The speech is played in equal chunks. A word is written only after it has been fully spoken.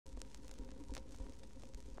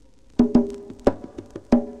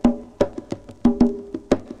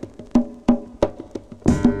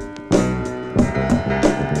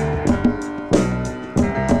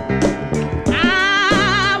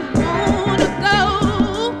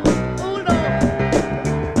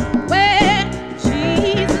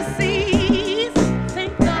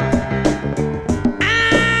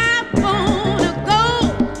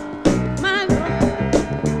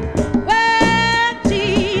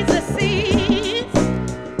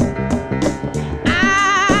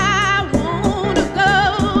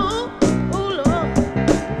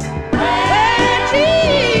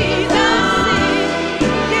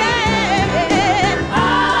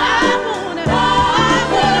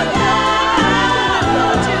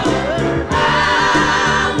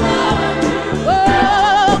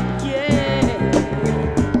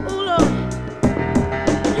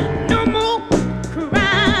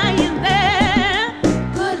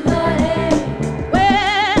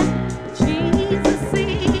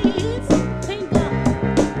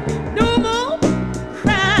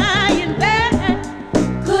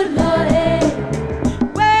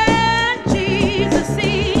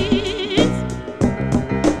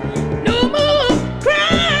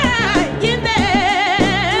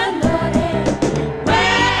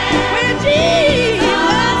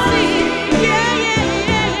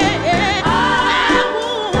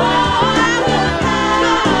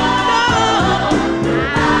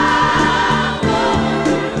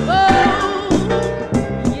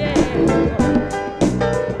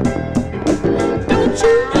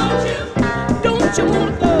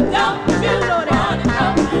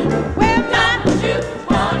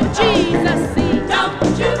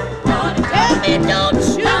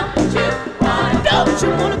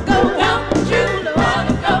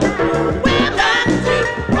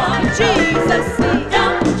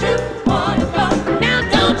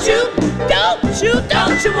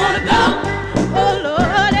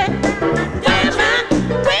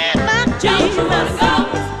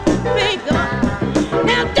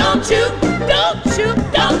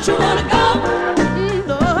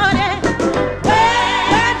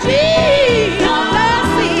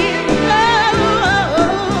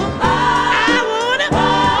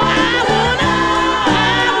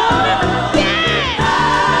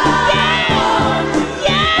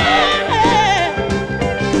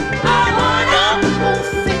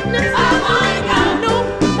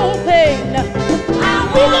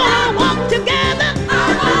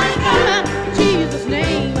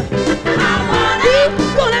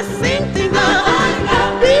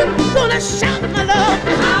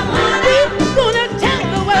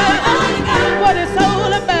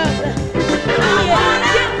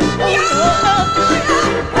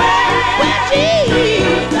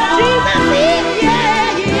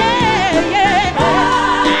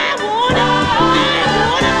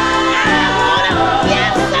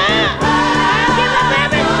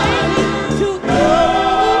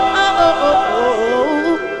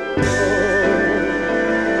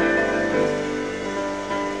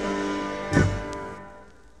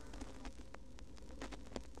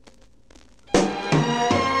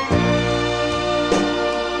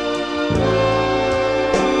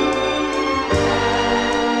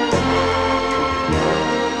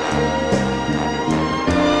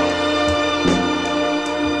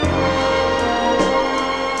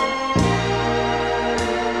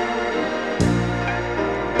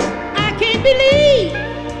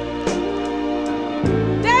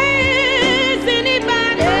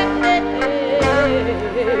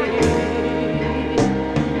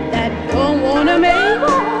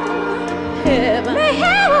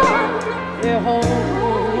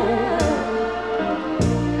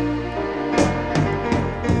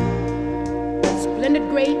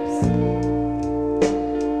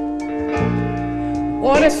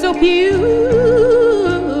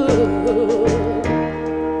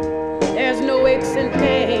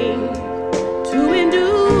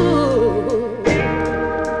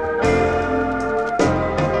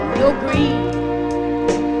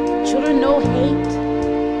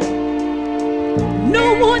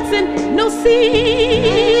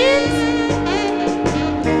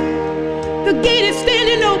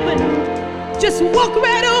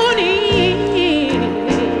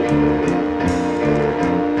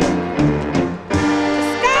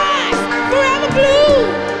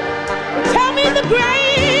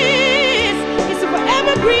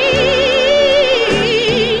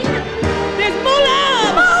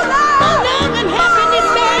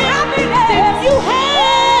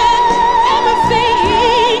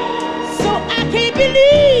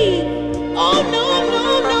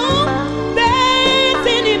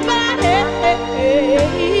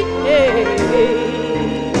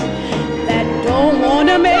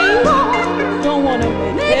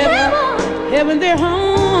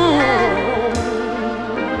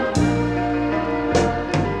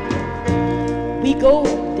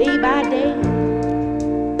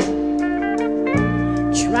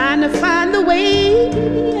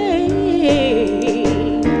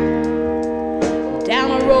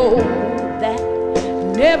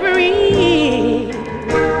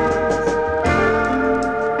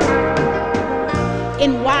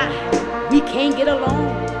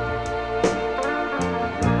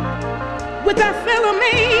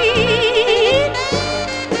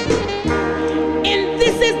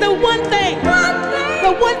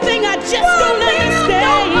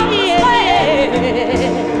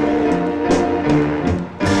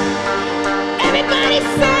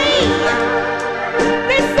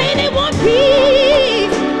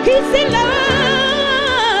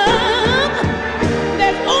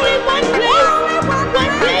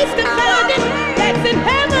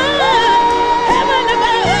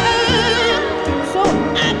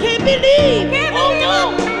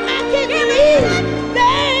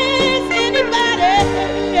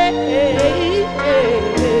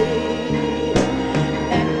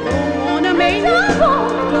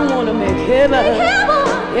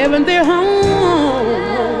Heaven their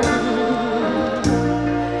home.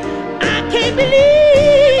 I can't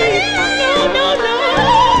believe, no,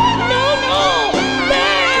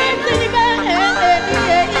 there's anybody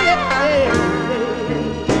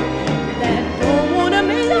that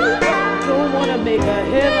don't wanna make a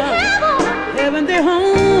heaven their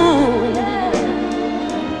home.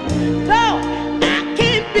 So I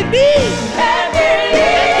can't believe, I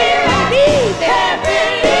can't believe that.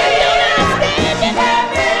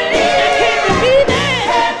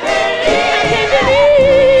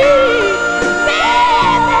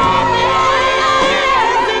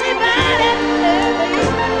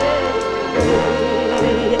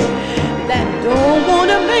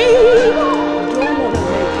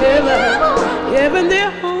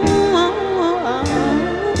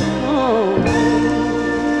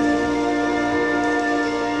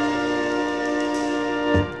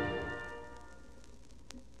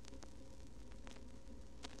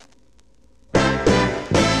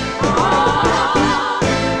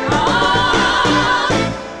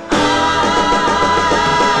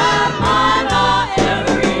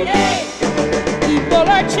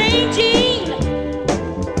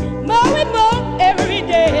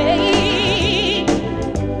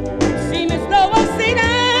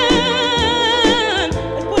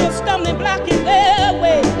 rocking their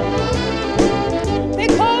way. They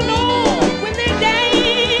call on when they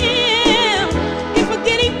down, and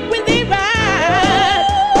forgetting when they rise.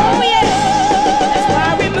 Oh yeah, that's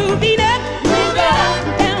why we're moving up,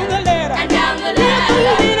 down the ladder, and down the ladder. We're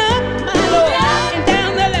moving up, my Lord, and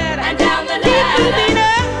down the ladder, and down the ladder. Keep moving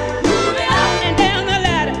up, and down the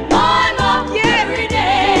ladder. More and more, yeah, every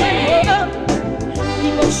day.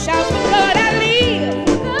 People shout for God, I live.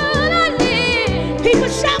 God, I live. People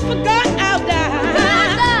shout for God, I'll die.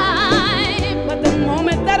 But the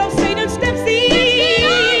moment that old Satan steps in,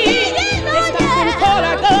 they stop and call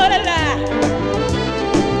our God a lie.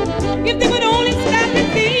 If they would only stop and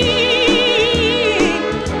think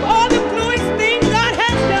all the glorious things God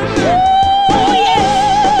has done. Oh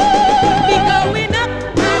yeah, we going up,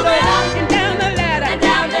 and down the ladder, and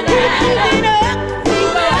down the ladder. We're moving up,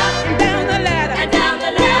 and down the ladder, and down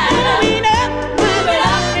the ladder. We're moving up,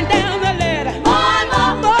 and down the ladder.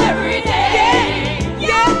 More every day. Yeah,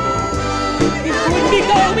 yeah. We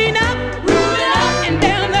going up, and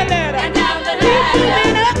down the ladder, and down the ladder. We're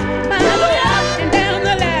moving up, my Lord, and down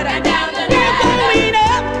the ladder, and down the ladder. We're going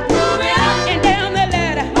up, and down the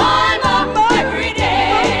ladder. More every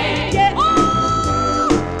day. Yeah,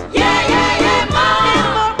 yeah, yeah, yeah.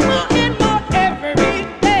 More and more every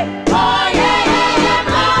day. Oh yeah, yeah, yeah.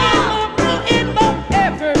 More and more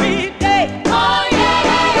every day. Oh yeah,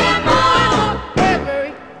 yeah, yeah. More every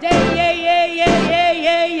day. Yeah, yeah, yeah, yeah,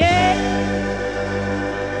 yeah, yeah.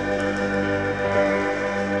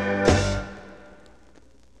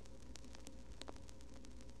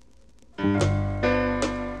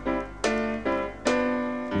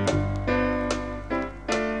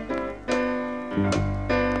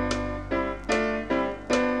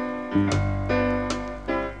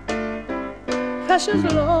 Precious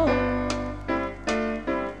Lord,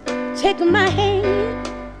 take my hand,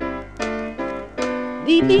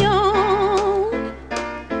 lead me on,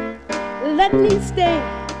 let me stay.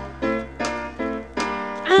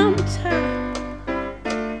 I'm tired,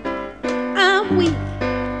 I'm weak,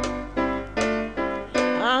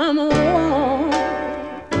 I'm worn.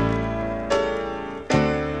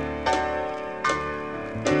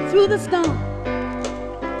 Through the storm,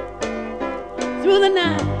 through the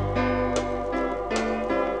night,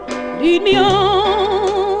 lead me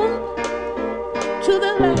on to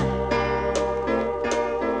the light.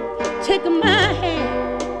 Take my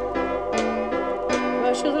hand,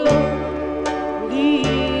 precious Lord,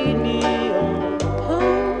 lead me on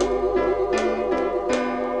home.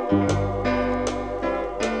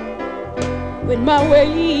 When my way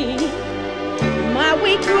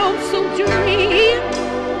grows so dreary,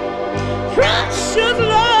 precious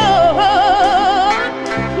Lord,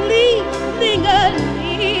 please linger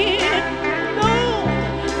near. Oh,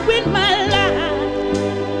 when my life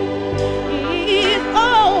is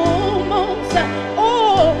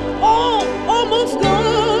almost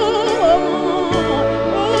gone.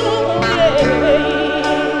 Oh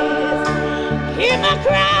yes, hear my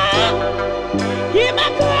cry, hear my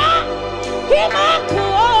cry, hear my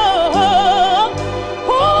call.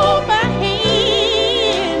 Hold my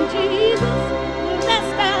hand, Jesus,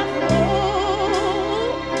 lest I fall.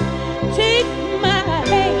 Take my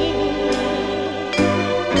hand,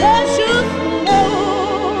 precious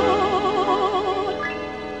Lord,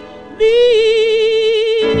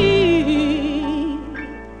 lead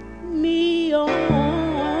me on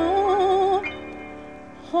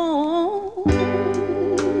home.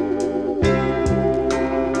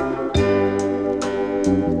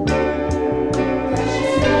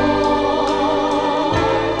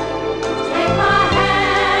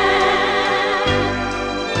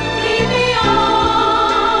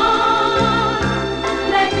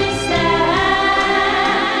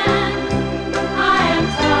 I am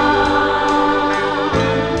tired.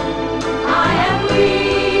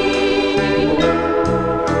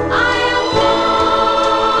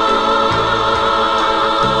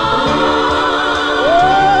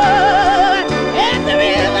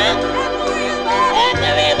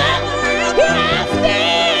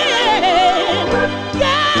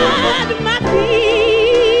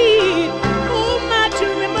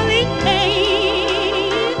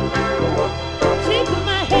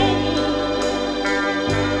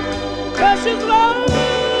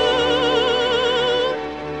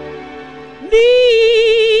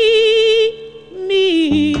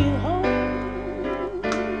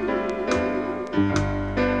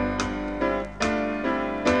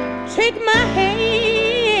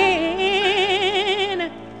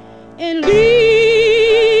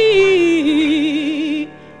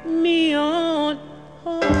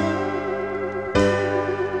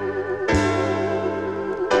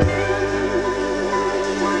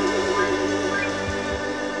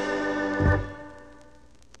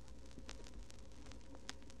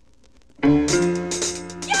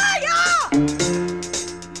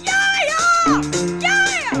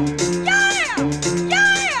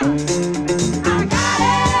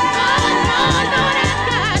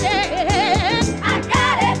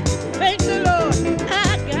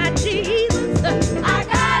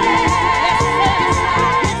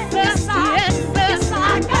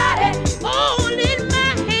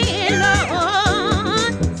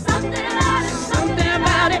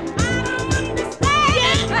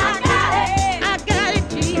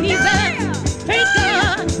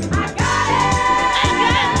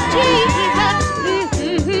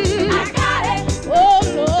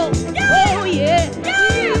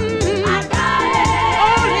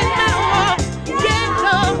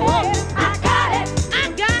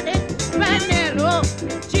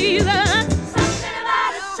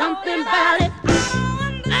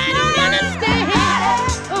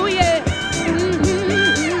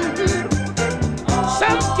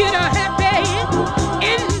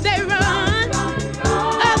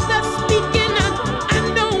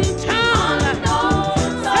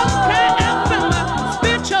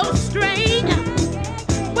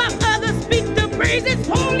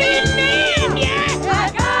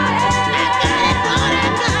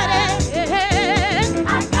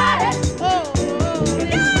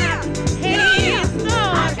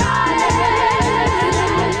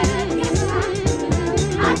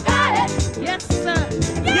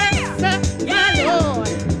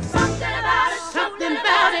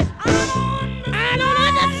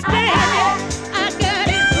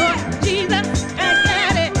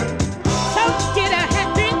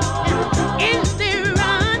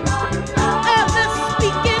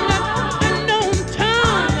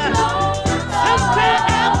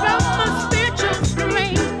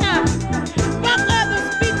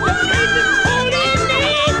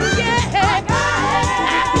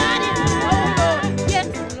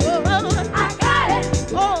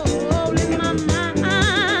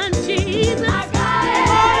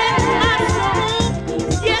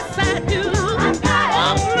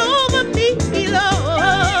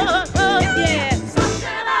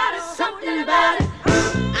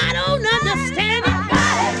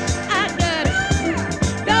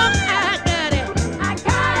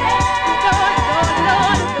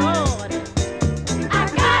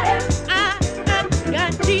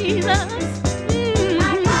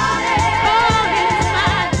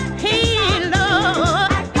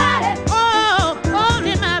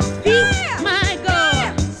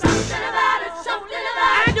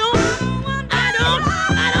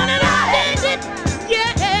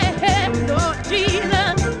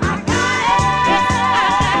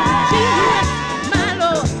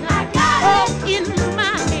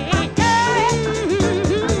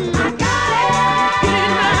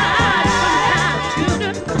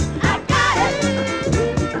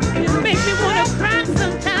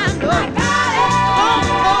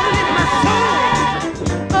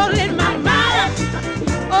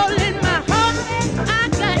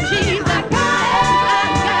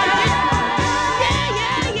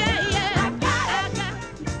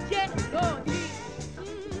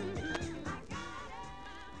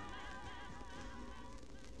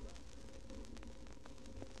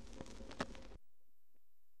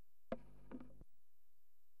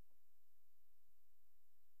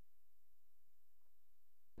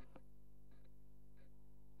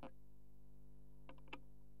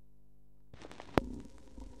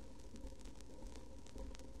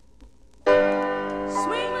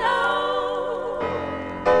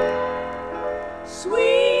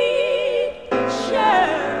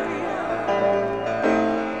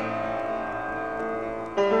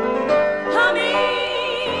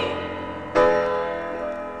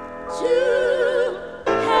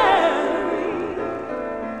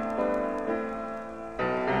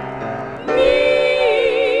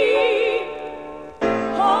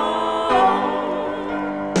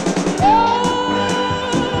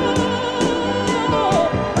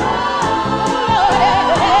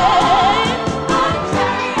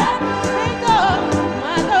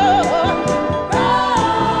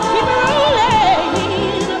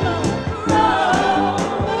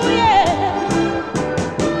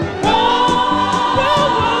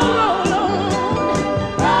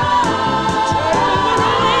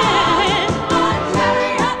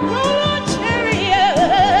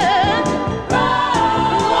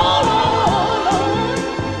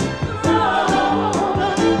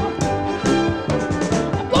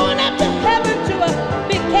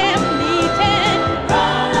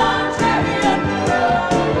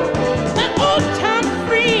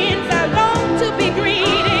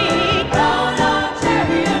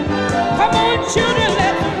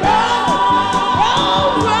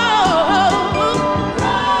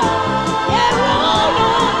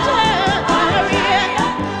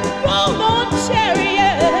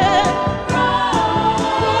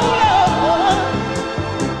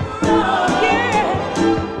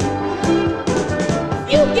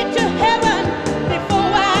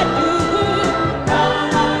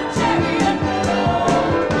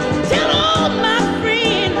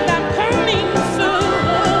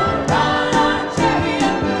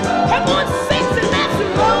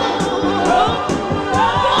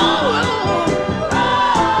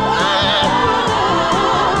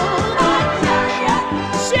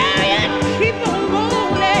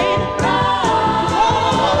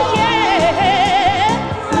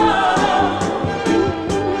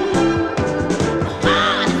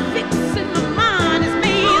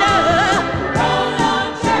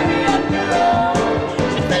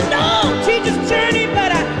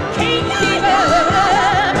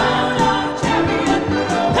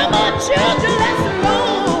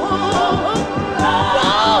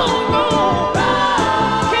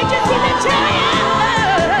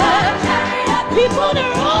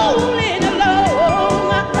 rolling along.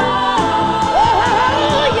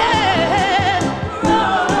 Oh, yeah.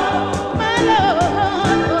 My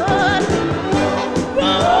Lord.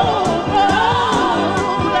 Roll,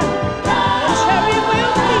 roll. The chariot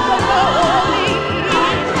will keep on rolling.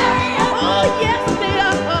 Oh, yes, they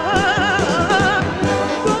are.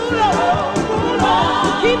 Roll on, roll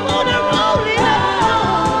on. Keep on rolling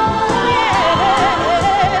along.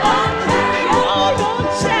 Yeah. Roll on,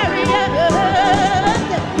 chariot.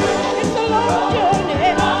 It's a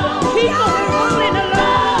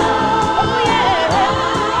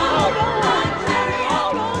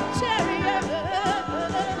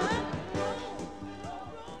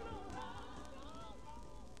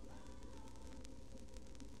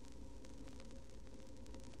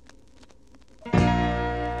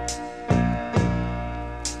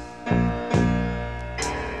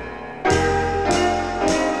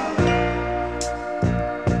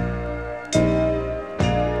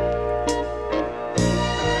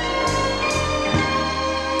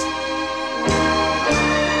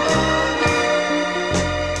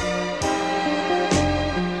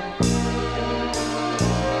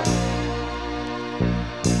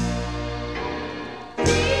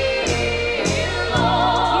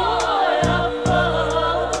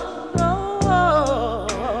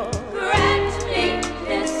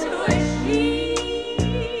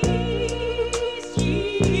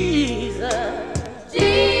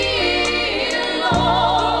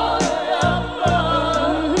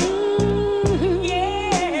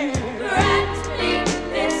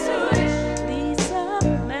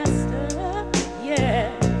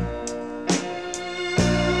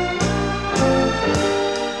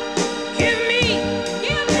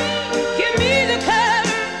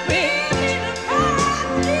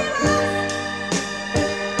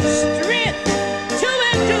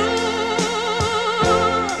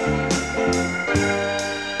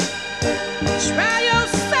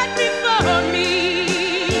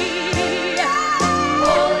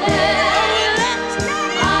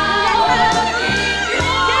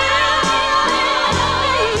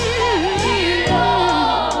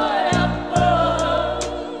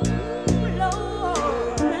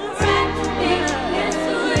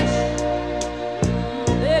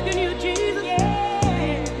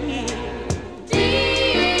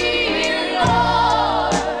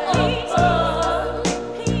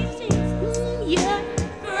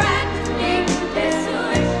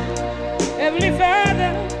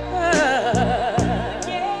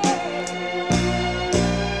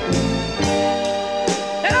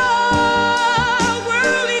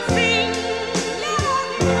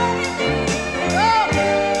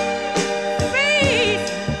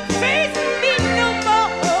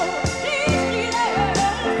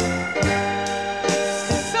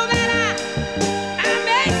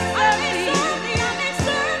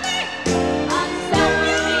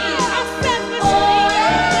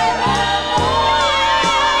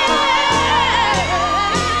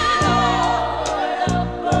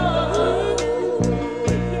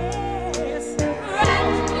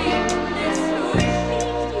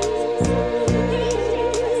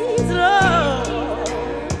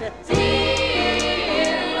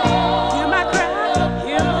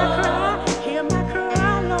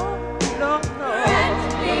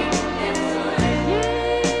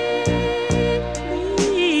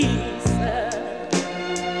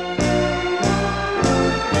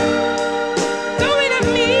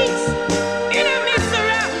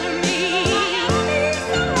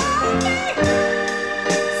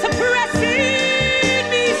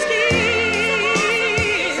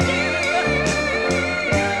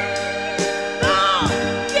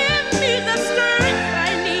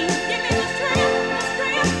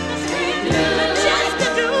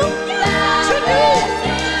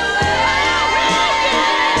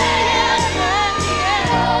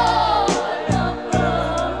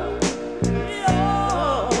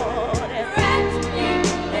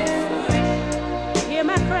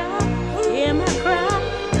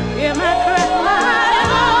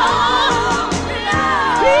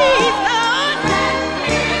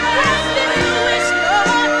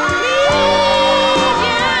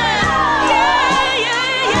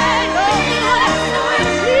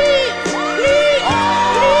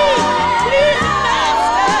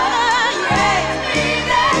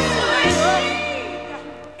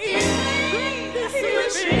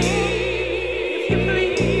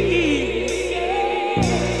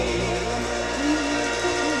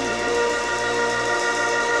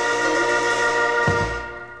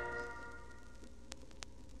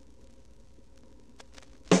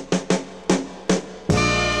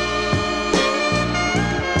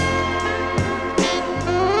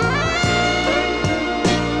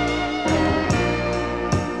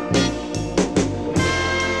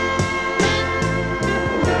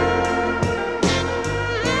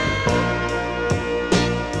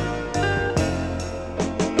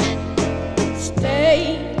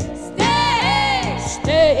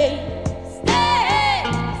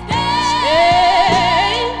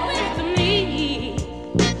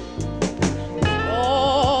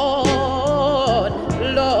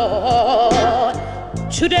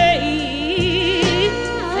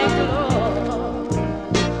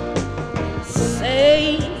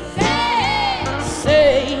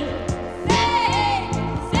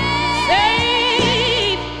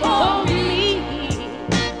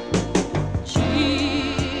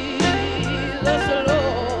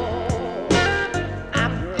Lord, I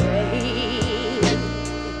pray.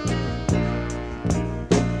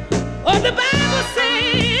 Oh, the Bible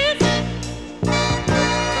says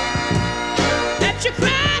that you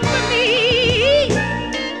cried for me,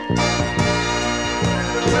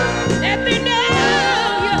 that they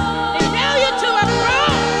nailed you to a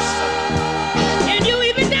cross, and you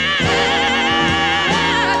even died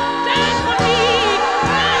for me.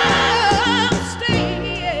 Oh,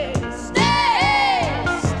 stay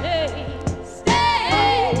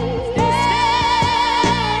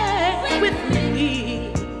with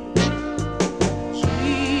me,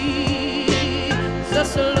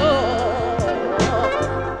 Jesus, Lord,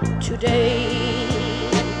 today.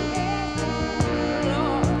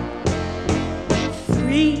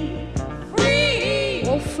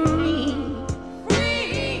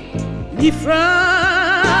 Me from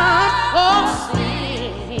all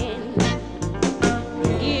sin.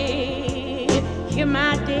 Yeah, hear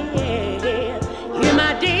my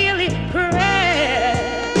daily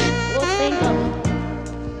prayer. Oh, think of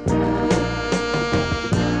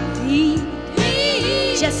it.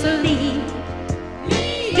 Just lead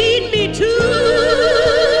me to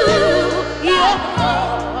your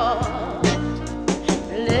heart.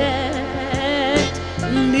 Let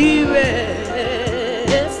me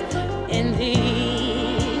rest in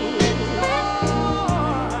thee.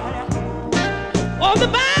 Oh, the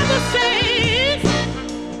Bible says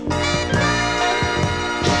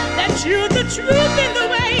that you're the truth in the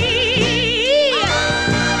way.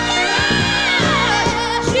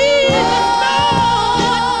 Jesus,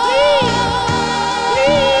 Lord, please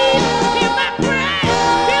hear my prayer,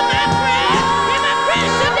 hear my prayer, hear my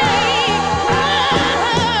prayer today. Oh,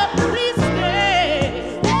 please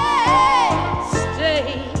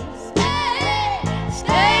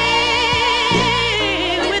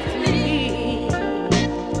stay with me,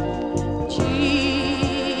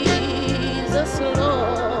 Jesus,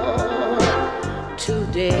 Lord,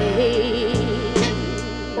 today.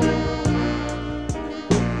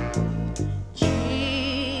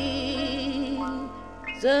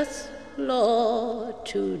 Jesus, Lord,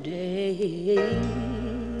 today.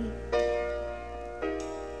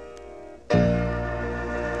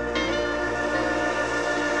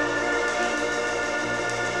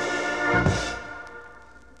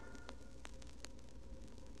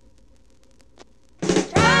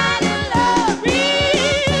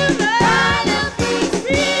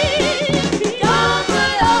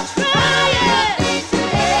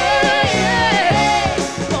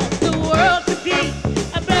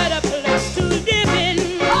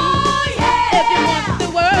 Everyone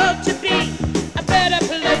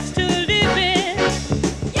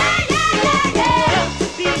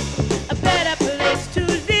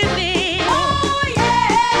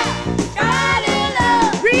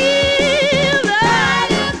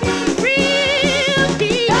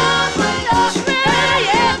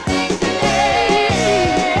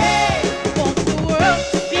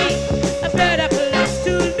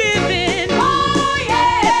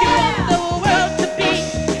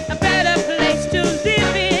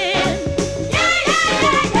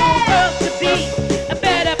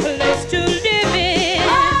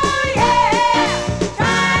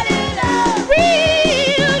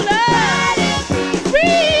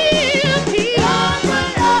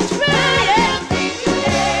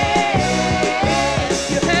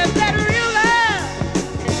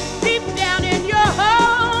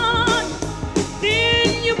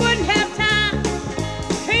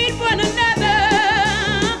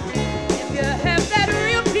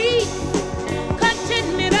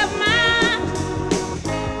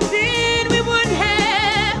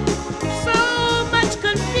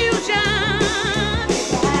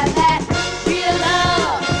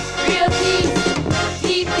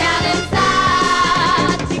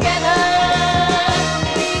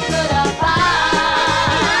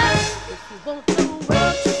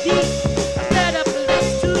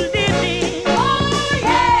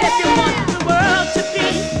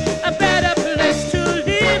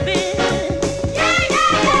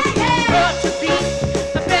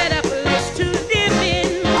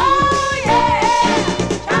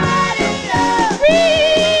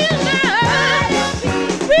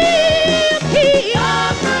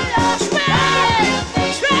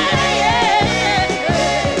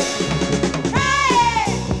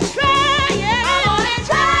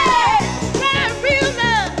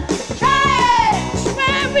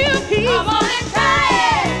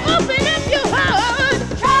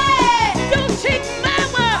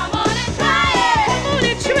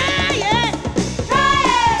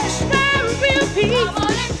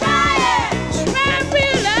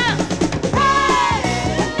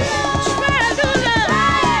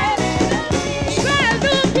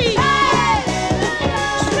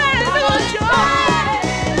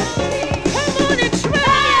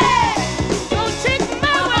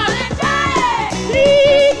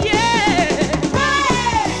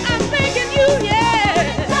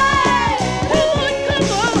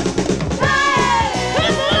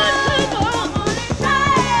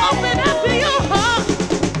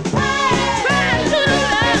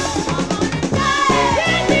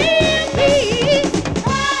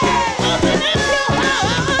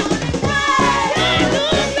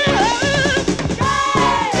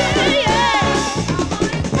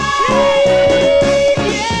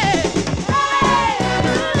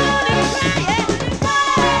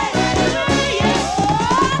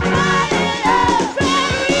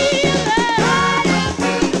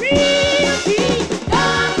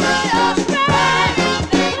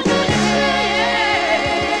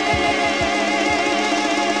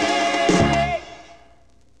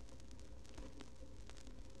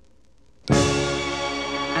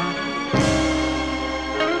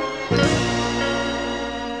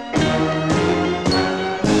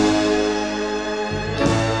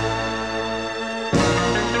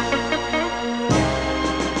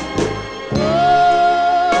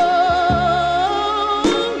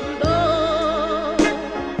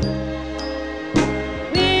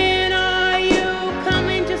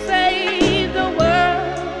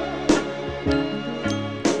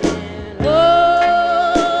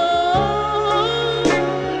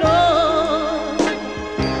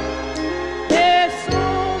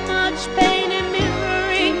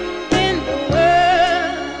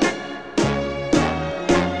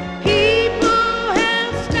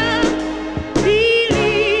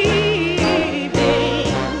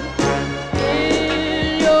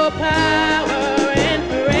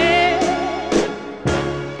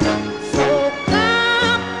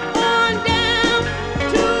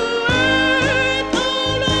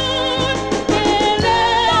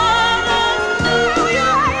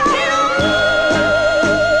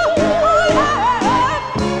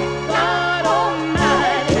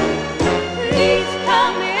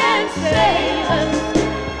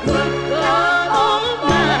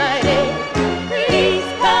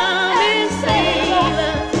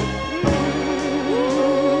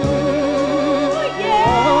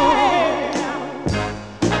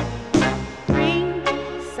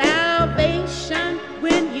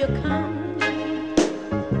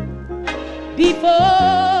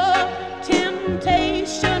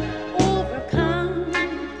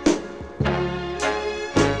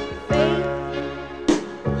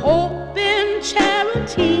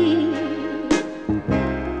routine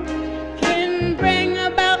can bring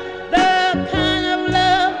about the kind of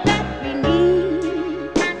love that we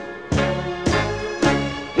need.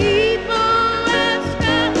 People will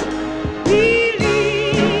stop believing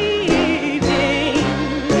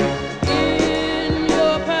in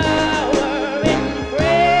your power in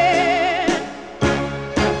prayer.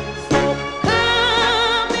 So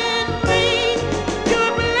come and bring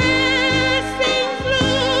your blessings,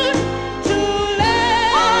 Lord, to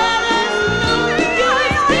let us know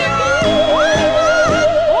you're still good.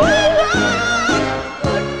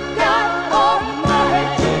 Good God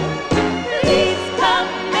Almighty, please come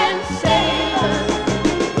and save us.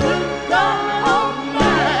 Good God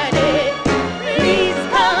Almighty, please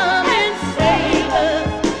come and save us.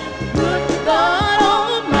 Good God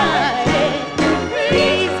Almighty,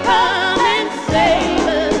 please come and save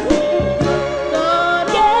us. Good God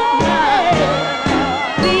Almighty,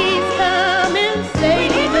 please come and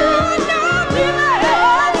save us. Good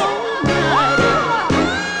God Almighty,